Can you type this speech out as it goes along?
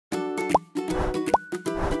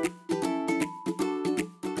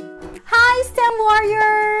Hi, STEM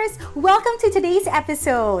Warriors! Welcome to today's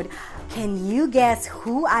episode. Can you guess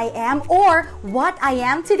who I am or what I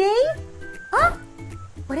am today? Huh?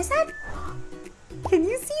 What is that? Can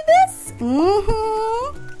you see this?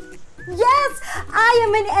 Yes, I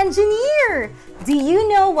am an engineer. Do you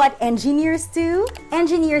know what engineers do?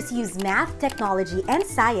 Engineers use math, technology, and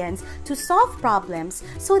science to solve problems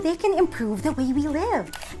so they can improve the way we live.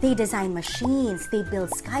 They design machines, they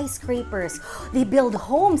build skyscrapers, they build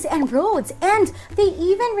homes and roads, and they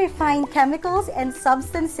even refine chemicals and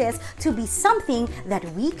substances to be something that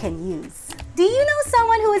we can use. Do you know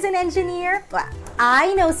someone who is an engineer? Well,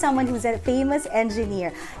 I know someone who's a famous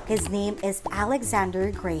engineer. His name is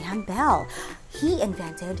Alexander Graham Bell. He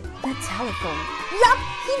invented the telephone. Yup,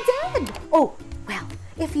 he did! Oh, well,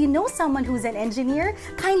 if you know someone who's an engineer,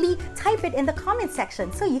 kindly type it in the comment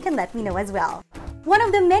section so you can let me know as well. One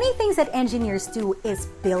of the many things that engineers do is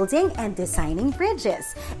building and designing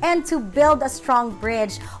bridges. And to build a strong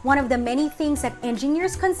bridge, one of the many things that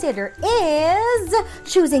engineers consider is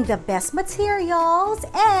choosing the best materials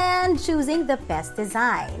and choosing the best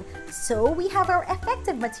design. So we have our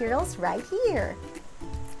effective materials right here.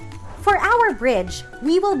 For our bridge,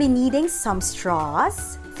 we will be needing some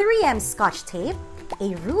straws, 3M Scotch tape,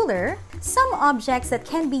 a ruler, some objects that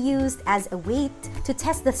can be used as a weight to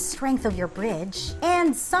test the strength of your bridge,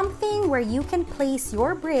 and something where you can place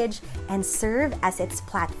your bridge and serve as its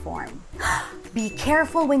platform. Be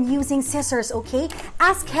careful when using scissors, okay?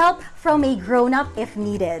 Ask help from a grown-up if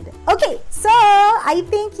needed. Okay, so I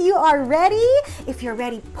think you are ready. If you're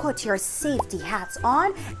ready, put your safety hats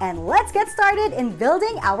on and let's get started in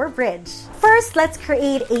building our bridge. First, let's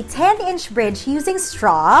create a 10-inch bridge using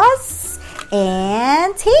straws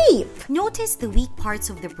and tape. Notice the weak parts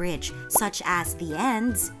of the bridge, such as the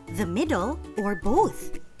ends, the middle, or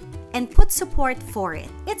both, and put support for it.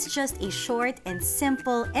 It's just a short and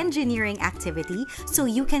simple engineering activity, so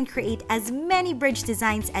you can create as many bridge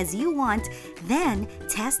designs as you want, then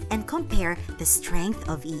test and compare the strength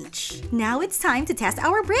of each. Now it's time to test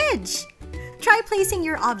our bridge. Try placing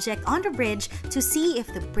your object on the bridge to see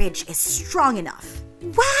if the bridge is strong enough.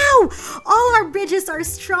 Wow! All our bridges are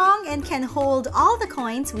strong and can hold all the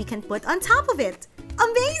coins we can put on top of it.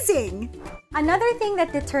 Amazing! Another thing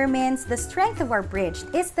that determines the strength of our bridge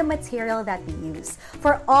is the material that we use.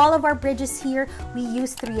 For all of our bridges here, we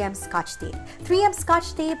use 3M Scotch tape. 3M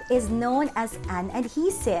Scotch tape is known as an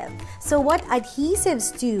adhesive. So what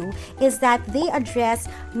adhesives do is that they address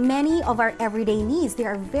many of our everyday needs. They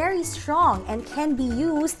are very strong and can be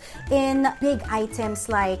used in big items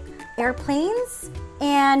like airplanes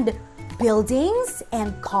and buildings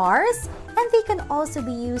and cars, and they can also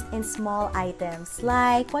be used in small items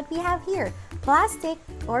like what we have here, plastic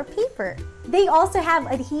or paper. They also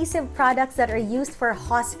have adhesive products that are used for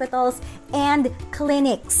hospitals and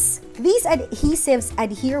clinics. These adhesives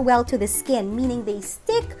adhere well to the skin, meaning they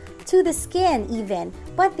stick to the skin even,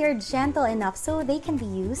 but they're gentle enough so they can be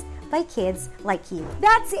used by kids like you.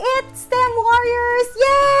 That's it, STEM Warriors!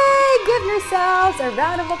 Yay! Give yourselves a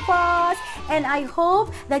round of applause. And I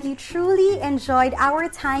hope that you truly enjoyed our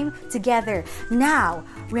time together. Now,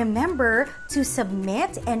 remember to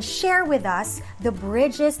submit and share with us the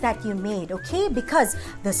bridges that you made, okay? Because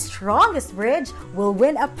the strongest bridge will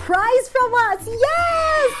win a prize from us.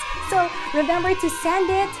 Yes! So remember to send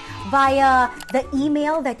it via the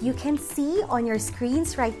email that you can see on your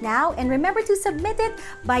screens right now, and remember to submit it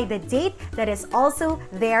by the date that is also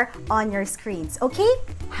there on your screens. Okay?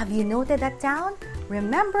 Have you noted that down?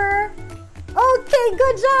 Remember? Okay,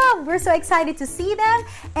 good job! We're so excited to see them,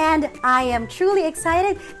 and I am truly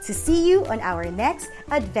excited to see you on our next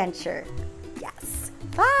adventure. Yes.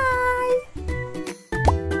 Bye!